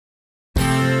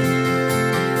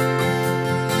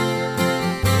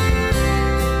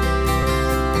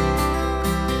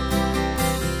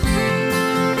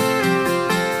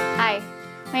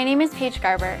Paige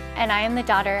Garber, and I am the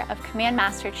daughter of Command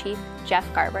Master Chief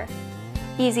Jeff Garber.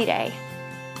 Easy day.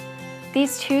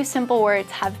 These two simple words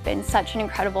have been such an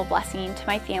incredible blessing to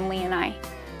my family and I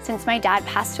since my dad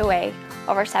passed away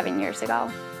over 7 years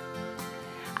ago.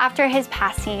 After his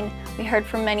passing, we heard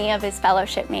from many of his fellow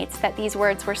shipmates that these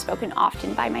words were spoken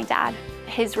often by my dad.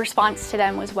 His response to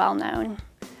them was well known.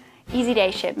 Easy day,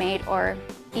 shipmate, or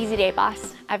easy day,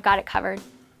 boss, I've got it covered.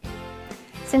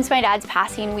 Since my dad's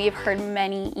passing, we have heard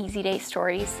many easy day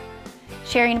stories,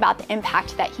 sharing about the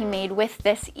impact that he made with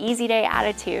this easy day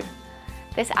attitude,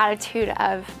 this attitude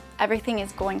of everything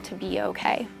is going to be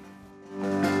okay.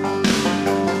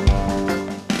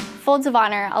 Folds of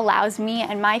Honor allows me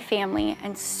and my family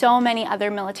and so many other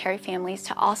military families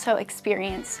to also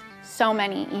experience so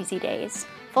many easy days.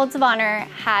 Folds of Honor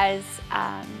has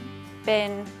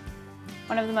been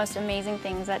one of the most amazing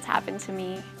things that's happened to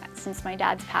me since my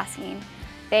dad's passing.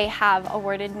 They have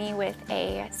awarded me with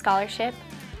a scholarship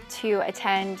to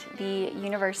attend the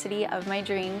university of my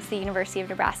dreams, the University of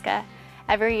Nebraska,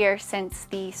 every year since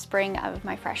the spring of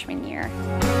my freshman year.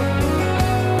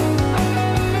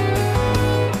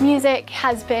 Music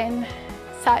has been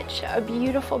such a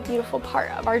beautiful, beautiful part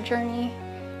of our journey,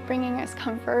 bringing us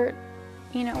comfort,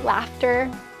 laughter.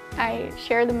 I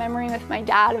share the memory with my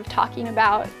dad of talking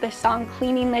about the song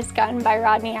Cleaning This Gun by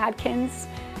Rodney Adkins,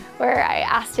 where I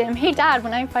asked him, hey Dad,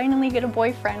 when I finally get a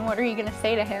boyfriend, what are you gonna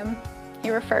say to him? He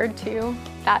referred to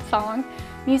that song.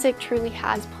 Music truly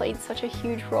has played such a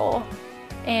huge role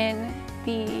in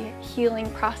the healing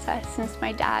process since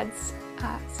my dad's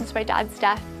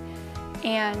death,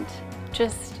 and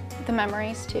just the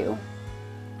memories too.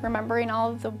 Remembering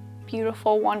all of the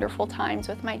beautiful, wonderful times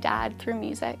with my dad through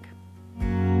music.